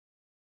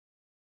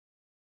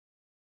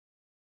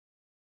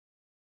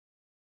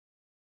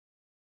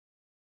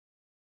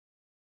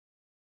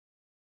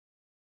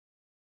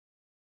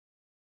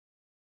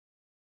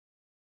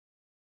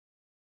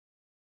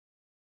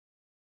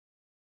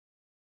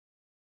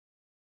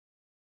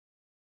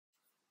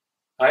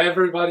Hi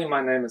everybody,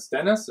 my name is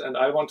Dennis and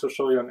I want to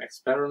show you an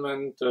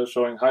experiment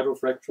showing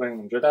hydrofracturing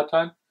in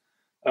gelatine.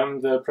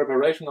 The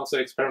preparation of the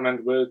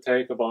experiment will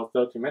take about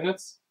 30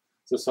 minutes.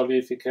 The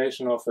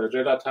solidification of the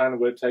gelatine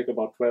will take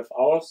about 12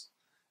 hours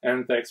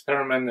and the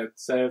experiment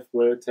itself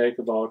will take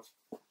about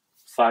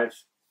 5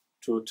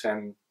 to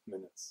 10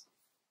 minutes.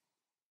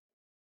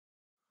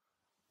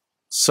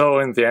 So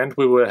in the end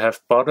we will have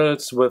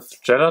bottles with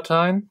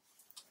gelatine,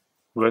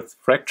 with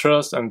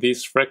fractures, and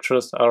these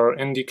fractures are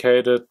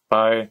indicated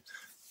by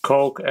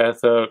Coke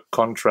as a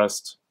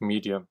contrast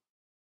medium.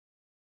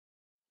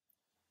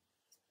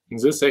 In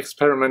this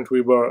experiment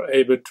we were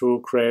able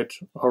to create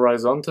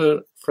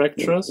horizontal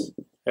fractures.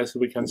 As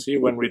we can see,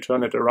 when we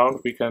turn it around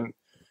we can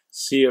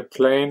see a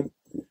plane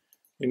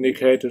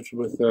indicated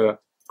with the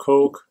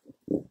Coke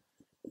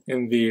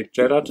in the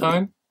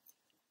gelatine.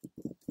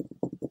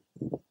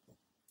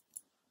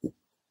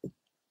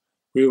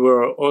 We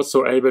were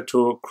also able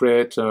to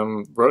create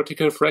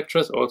vertical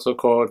fractures, also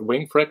called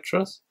wing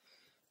fractures.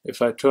 If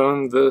I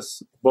turn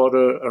this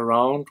bottle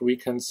around, we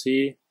can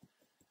see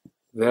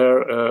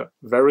there a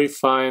very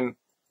fine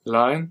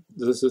line.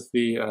 This is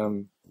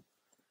the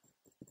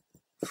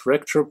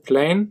fracture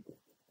plane.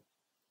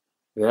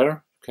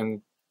 There, you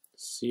can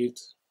see it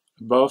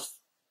above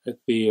at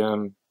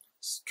the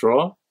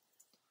straw.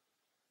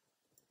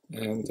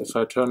 And if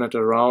I turn it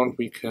around,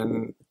 we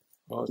can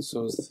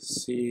also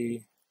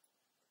see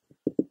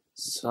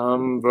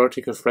some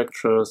vertical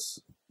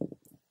fractures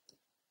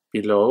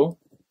below.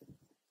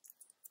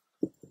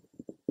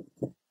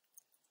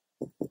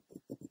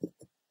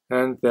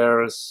 And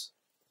there's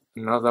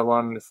another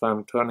one. If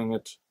I'm turning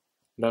it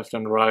left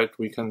and right,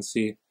 we can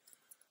see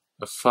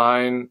a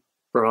fine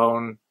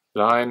brown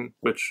line,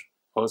 which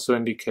also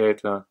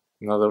indicates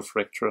another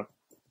fracture.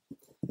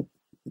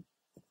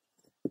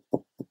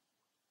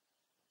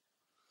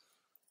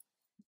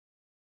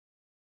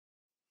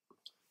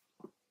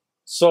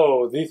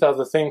 So these are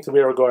the things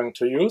we are going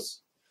to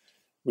use.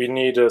 We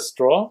need a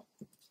straw,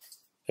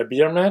 a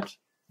beer mat,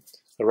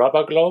 a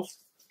rubber glove,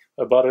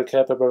 a bottle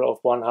capable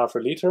of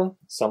 1/2 liter,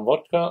 some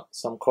vodka,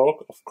 some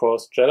Coke, of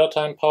course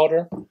gelatine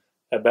powder,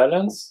 a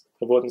balance,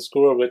 a wooden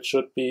screw which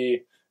should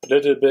be a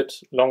little bit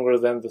longer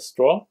than the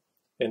straw,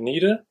 a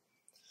needle,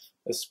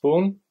 a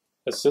spoon,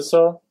 a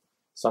scissor,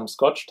 some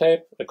scotch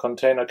tape, a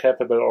container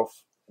capable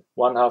of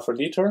 1/2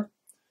 liter,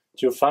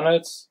 2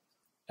 funnels,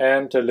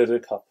 and a little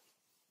cup.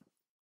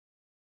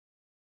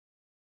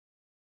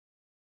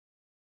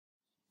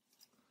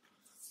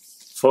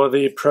 For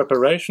the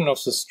preparation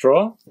of the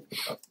straw,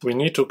 we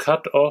need to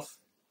cut off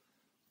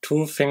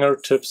 2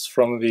 fingertips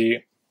from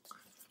the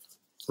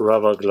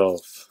rubber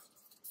glove.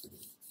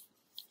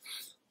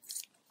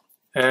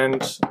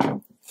 And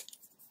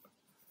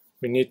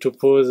we need to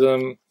pull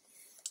them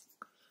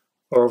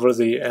over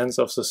the ends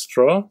of the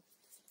straw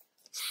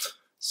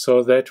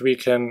so that we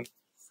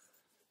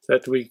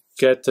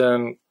get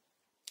an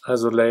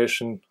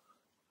isolation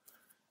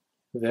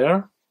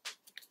there.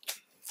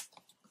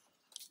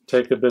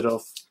 Take a bit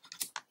of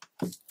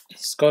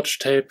Scotch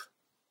tape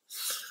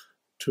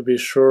to be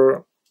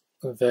sure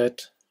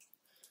that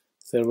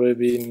there will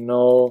be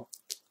no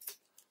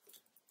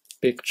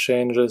big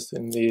changes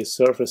in the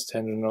surface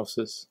tension of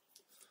this.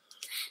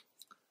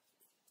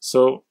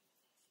 So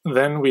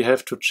then we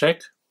have to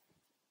check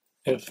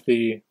if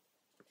the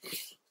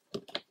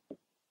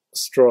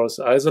straw is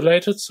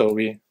isolated. So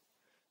we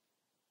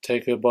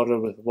take a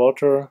bottle with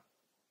water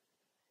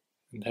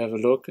and have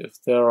a look.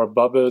 If there are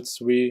bubbles,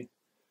 we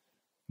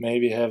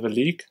maybe have a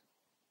leak,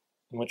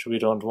 which we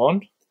don't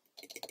want.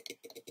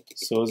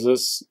 So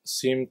this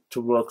seemed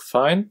to work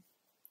fine.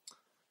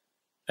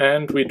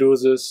 And we do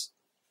this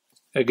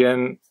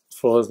again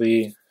for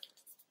the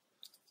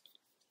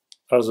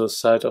other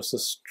side of the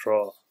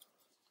straw.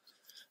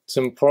 It's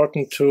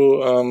important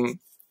to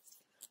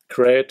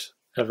create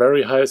a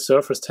very high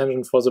surface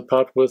tension for the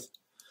part with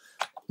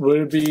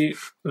will be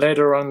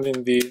later on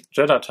in the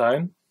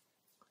gelatine,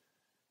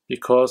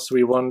 because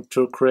we want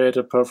to create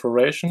a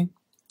perforation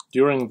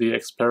during the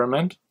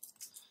experiment.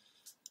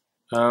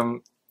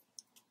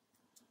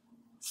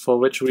 For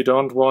which we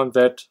don't want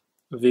that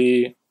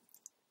the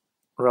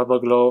rubber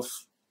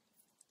glove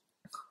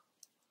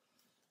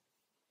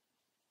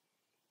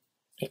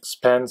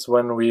expands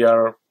when we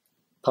are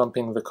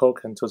pumping the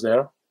Coke into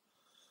there.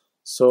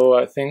 So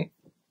I think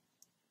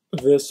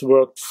this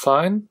worked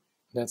fine.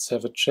 Let's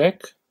have a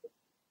check.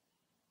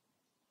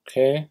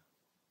 Okay,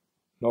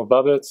 no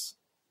bubbles.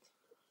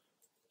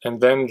 And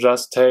then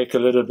just take a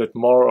little bit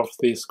more of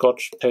the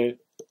Scotch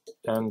tape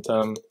and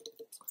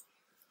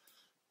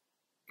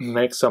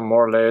make some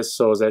more layers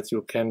so that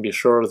you can be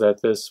sure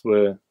that this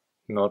will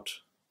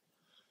not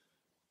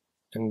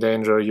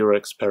endanger your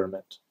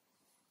experiment.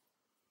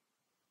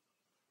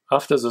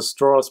 After the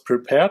straw is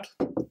prepared,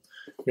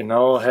 we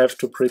now have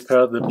to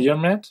prepare the beer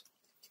mat.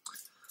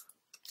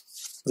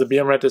 The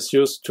beer mat is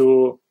used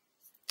to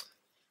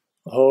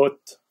hold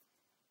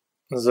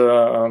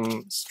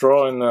the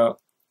straw in a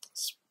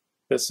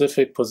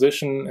specific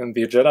position in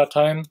the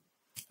gelatine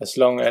as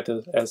long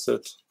as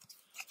it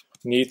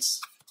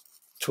needs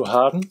to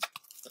harden.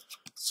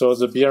 So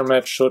the beer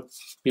mat should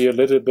be a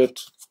little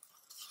bit,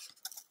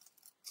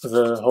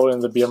 the hole in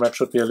the beer mat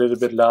should be a little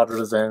bit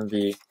larger than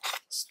the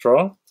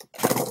straw,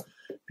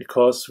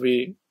 because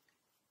we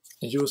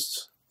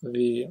used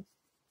the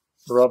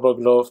rubber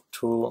glove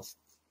to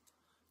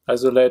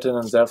isolate it,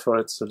 and therefore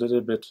it's a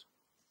little bit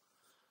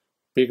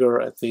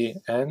bigger at the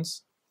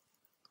ends.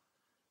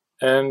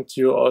 And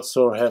you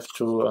also have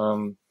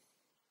to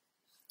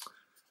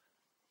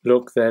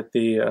look that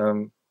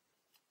the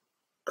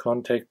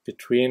contact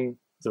between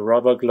the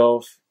rubber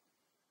glove,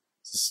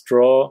 the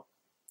straw,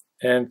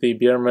 and the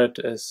beer mat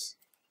is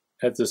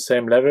at the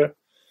same level,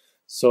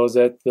 so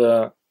that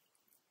the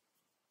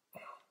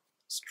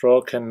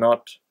straw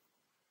cannot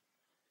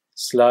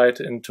slide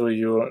into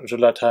your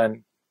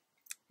gelatin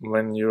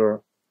when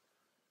you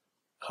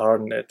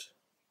harden it.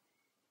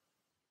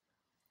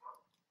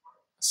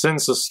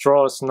 Since the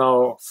straw is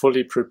now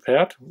fully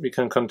prepared, we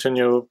can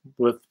continue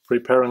with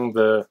preparing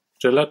the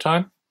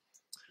gelatin.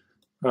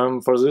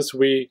 For this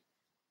we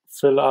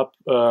fill up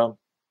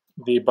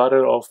the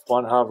bottle of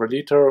 1/2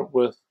 liter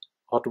with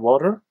hot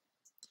water.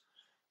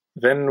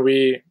 Then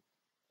we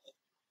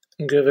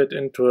give it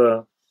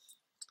into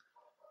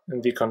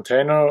in the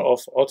container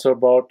of also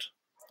about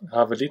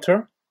 1/2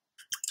 liter.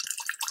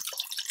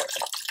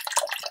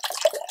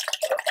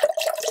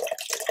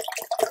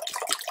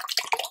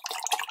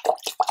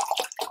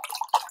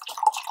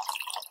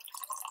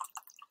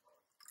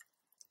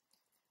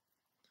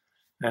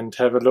 And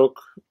have a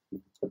look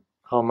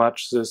how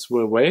much this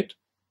will weigh.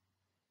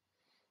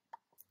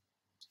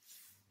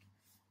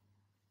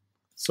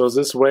 So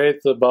this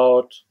weighs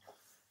about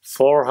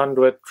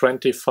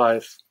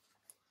 425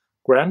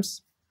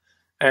 grams,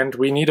 and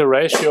we need a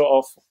ratio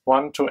of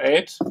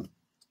 1:8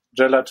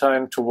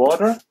 gelatin to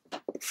water.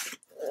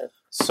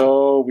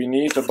 So we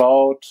need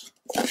about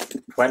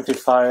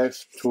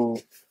 25 to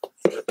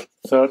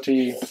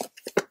 30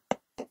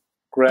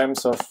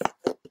 grams of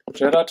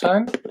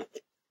gelatin.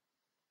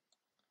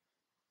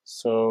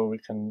 So we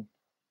can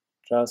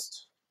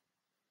just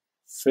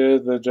fill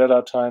the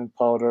gelatin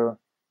powder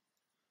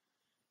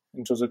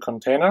into the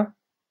container.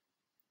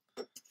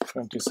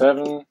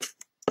 27.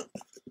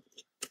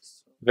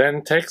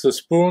 Then take the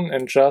spoon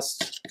and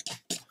just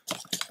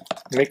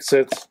mix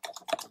it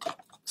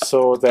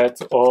so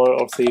that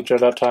all of the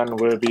gelatin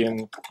will be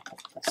in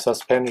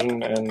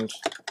suspension and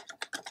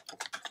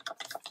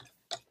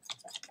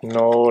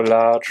no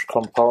large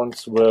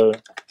compounds will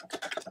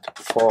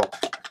fall.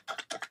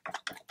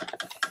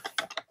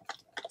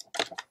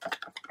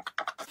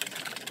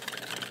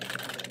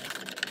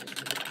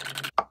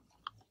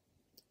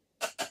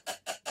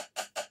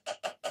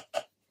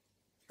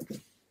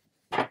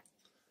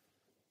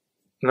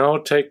 Now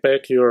take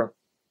back your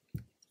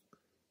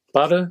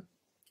bottle,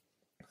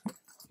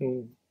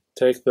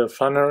 take the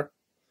funnel,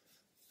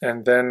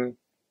 and then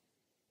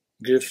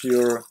give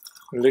your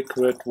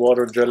liquid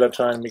water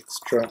gelatin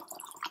mixture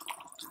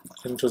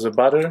into the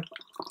bottle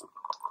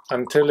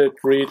until it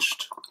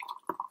reached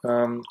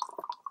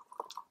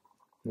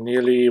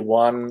nearly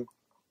 1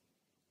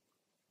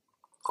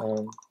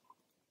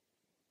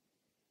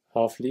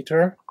 1/2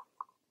 liter.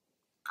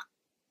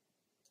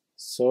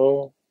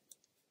 So,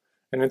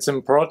 and it's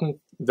important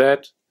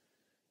that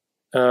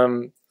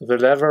the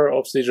level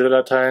of the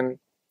gelatin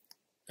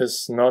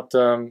is not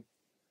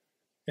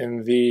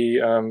in the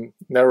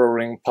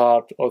narrowing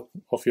part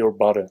of your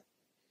bottle.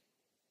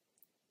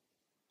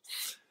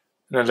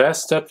 In the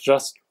last step,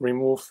 just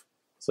remove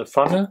the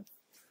funnel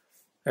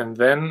and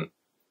then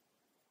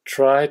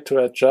try to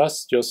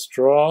adjust your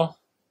straw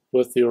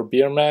with your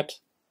beer mat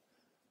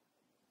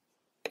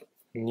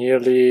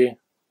nearly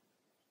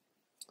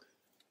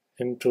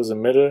into the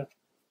middle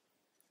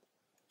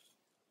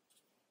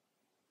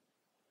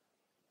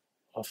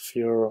of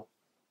your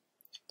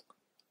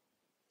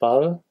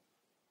bowl.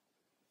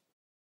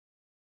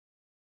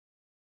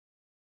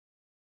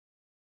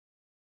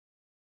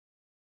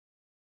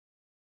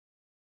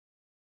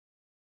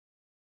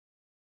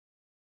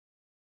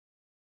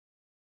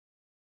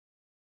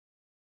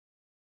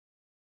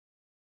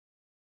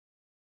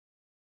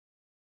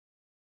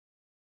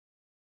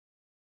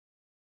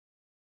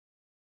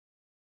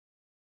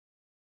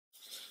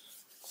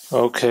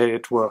 Okay,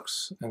 it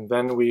works. And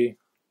then we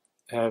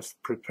have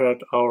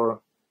prepared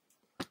our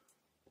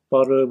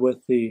bottle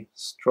with the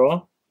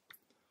straw,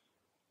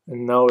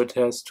 and now it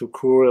has to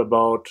cool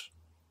about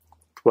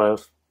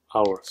 12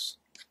 hours.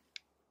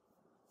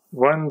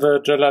 When the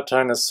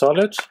gelatin is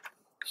solid,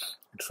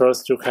 at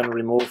first you can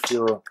remove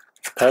your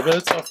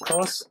pebbles, of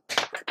course,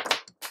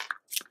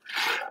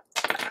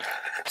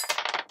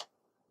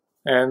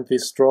 and the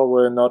straw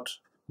will not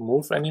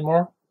move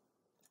anymore.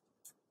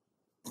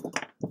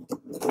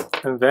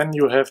 And then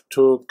you have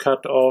to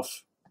cut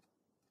off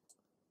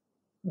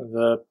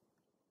the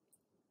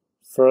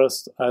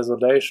first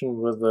isolation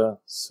with a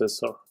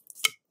scissor.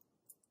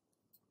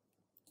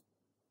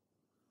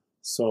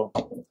 So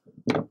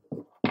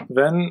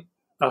then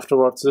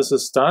afterwards this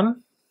is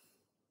done,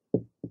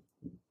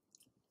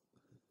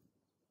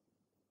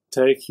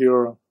 take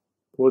your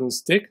wooden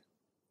stick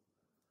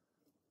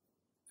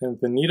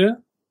and the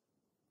needle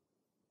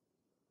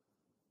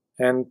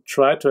and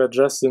try to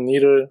adjust the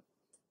needle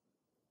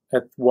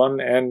at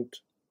one end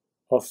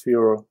of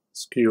your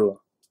skewer.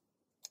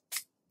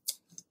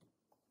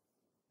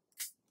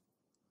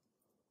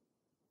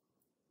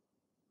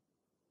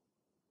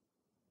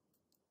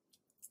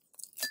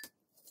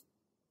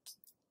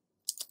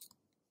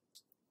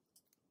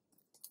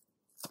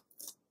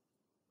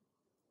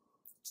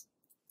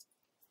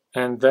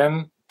 And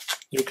then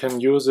you can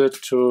use it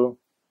to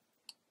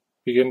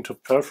begin to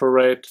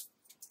perforate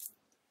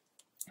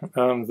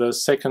the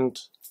second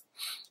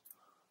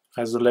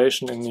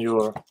isolation in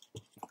your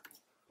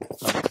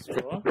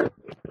straw.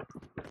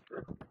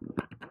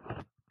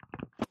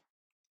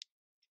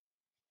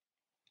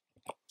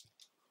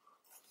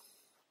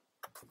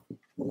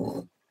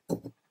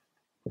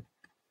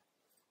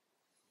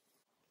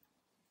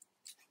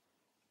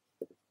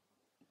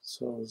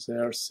 So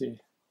there's the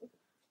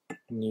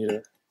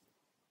needle.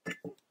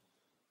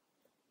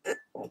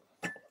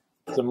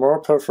 The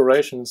more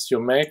perforations you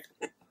make,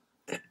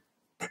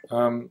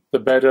 the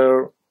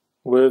better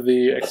will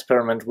the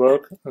experiment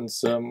work, and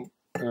the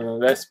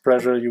less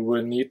pressure you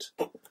will need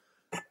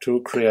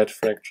to create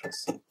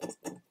fractures.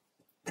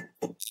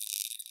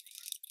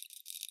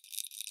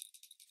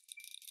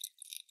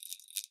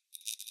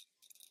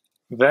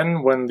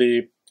 Then, when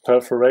the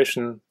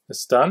perforation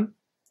is done,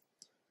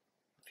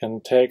 you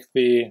can take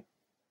the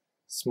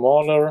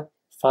smaller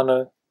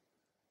funnel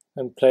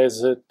and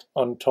place it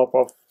on top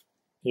of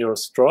your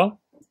straw.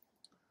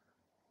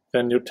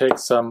 Then you take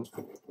some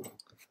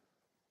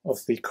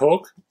of the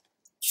coke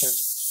and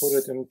put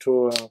it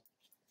into a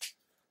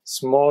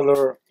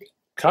smaller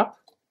cup.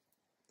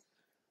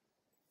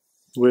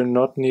 Will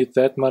not need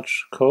that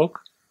much coke.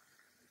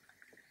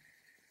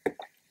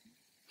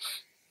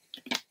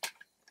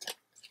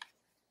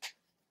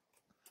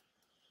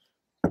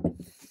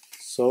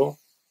 So,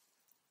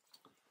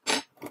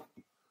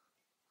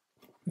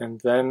 and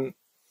then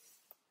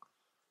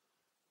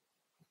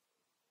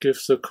give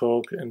the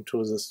coke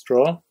into the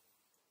straw.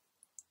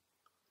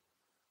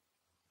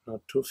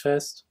 Not too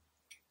fast.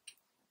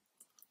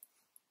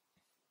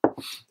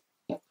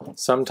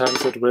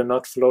 Sometimes it will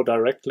not flow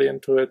directly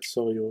into it,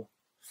 so you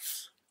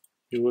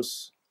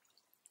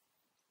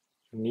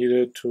need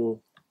it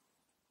to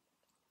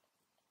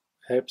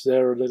help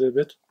there a little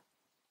bit.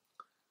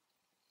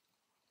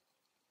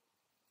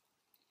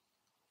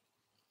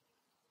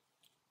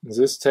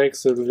 This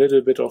takes a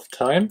little bit of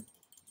time.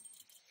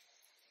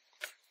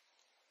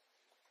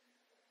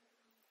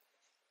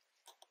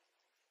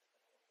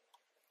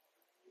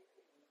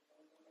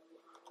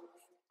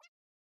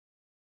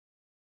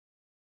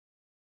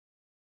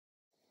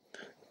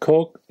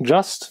 Coke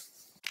just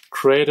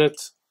created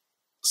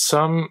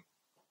some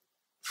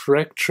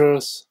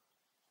fractures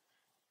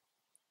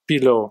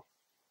below.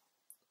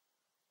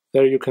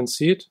 There you can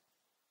see it.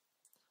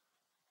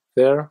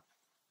 There.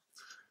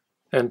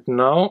 And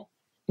now,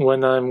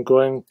 when I'm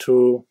going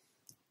to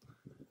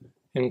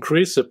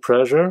increase the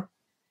pressure,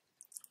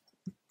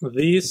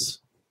 these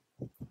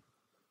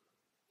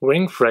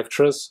ring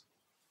fractures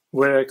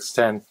will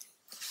extend.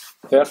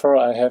 Therefore,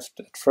 I have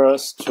at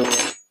first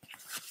to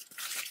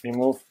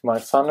remove my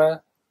funnel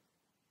at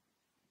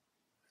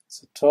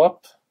the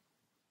top.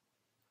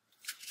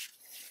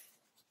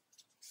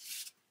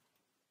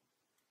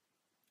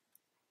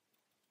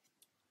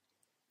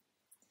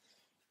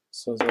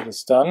 So that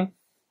is done.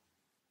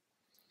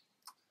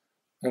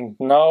 And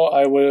now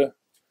I will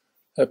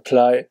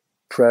apply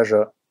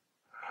pressure.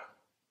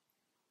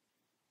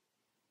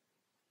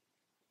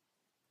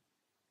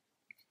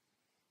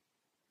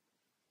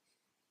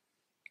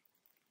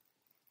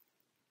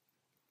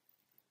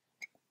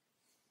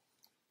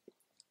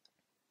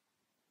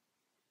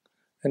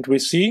 And we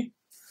see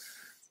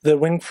the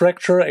wing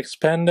fracture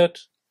expanded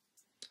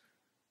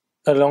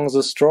along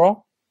the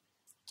straw,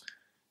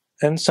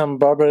 and some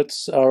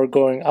bubbles are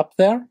going up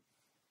there.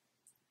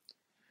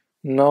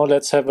 Now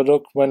let's have a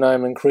look when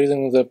I'm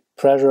increasing the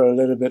pressure a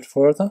little bit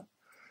further.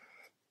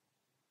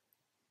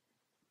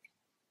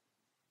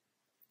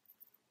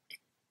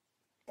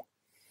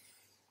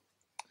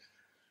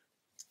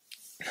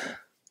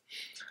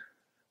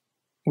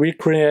 We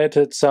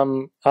created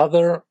some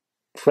other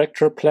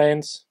fracture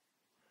planes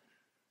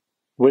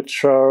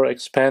which are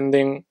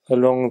expanding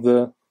along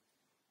the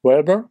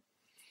Weber,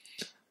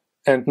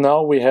 and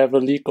now we have a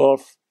leak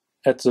off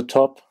at the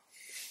top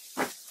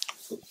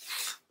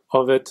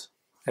of it,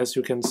 as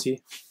you can see.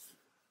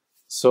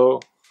 So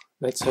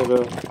let's have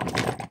a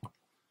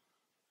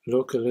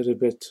look a little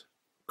bit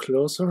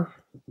closer.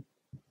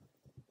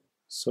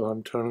 So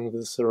I'm turning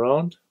this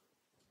around,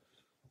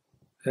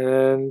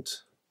 and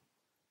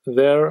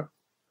there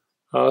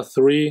are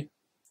three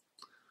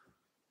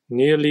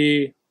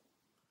nearly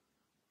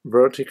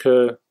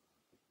vertical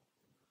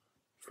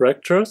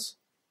fractures,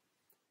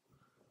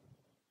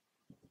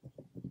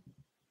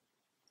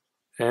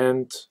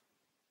 and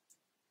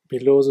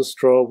below the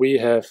straw we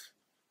have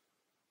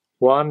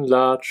one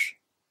large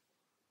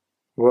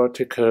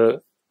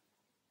vertical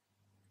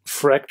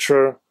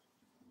fracture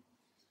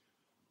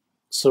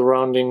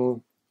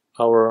surrounding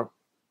our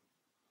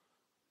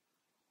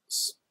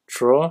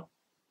straw.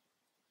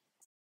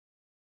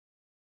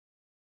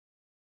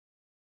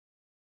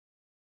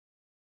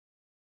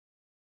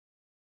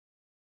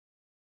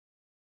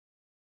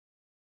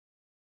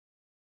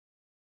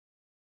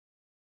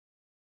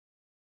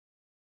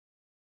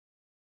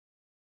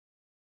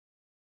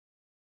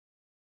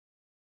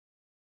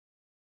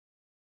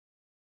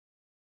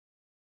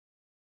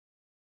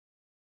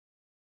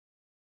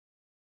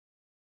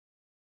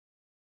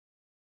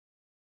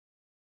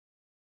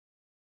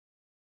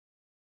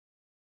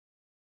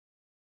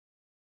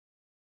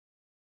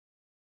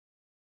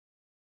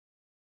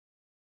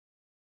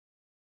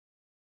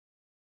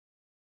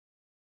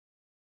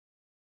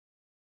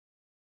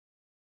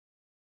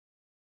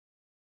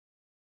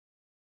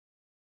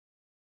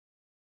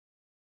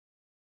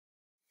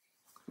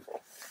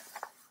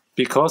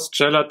 Because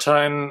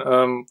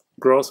gelatin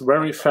grows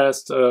very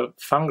fast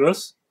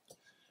fungus,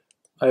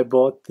 I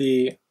bought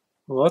the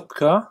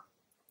vodka,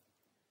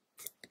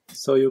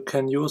 so you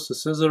can use a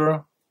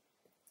scissor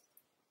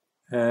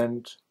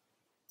and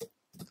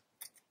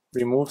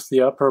remove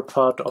the upper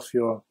part of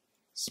your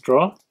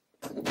straw.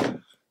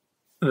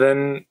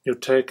 Then you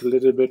take a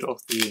little bit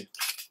of the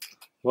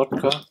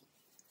vodka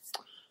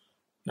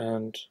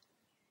and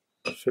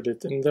fill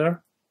it in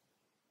there.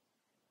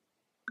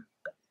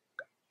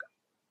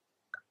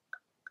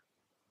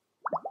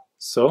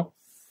 So,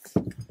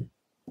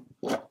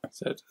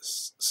 that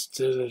is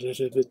still a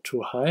little bit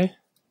too high.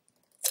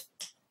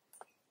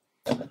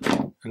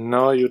 And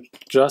now you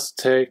just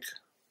take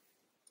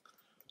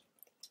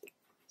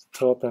the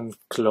top and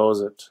close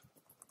it.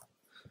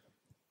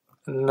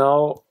 And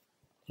now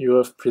you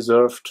have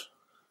preserved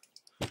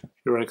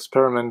your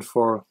experiment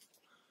for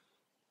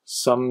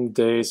some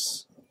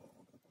days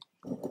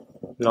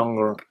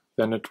longer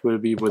than it will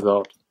be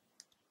without.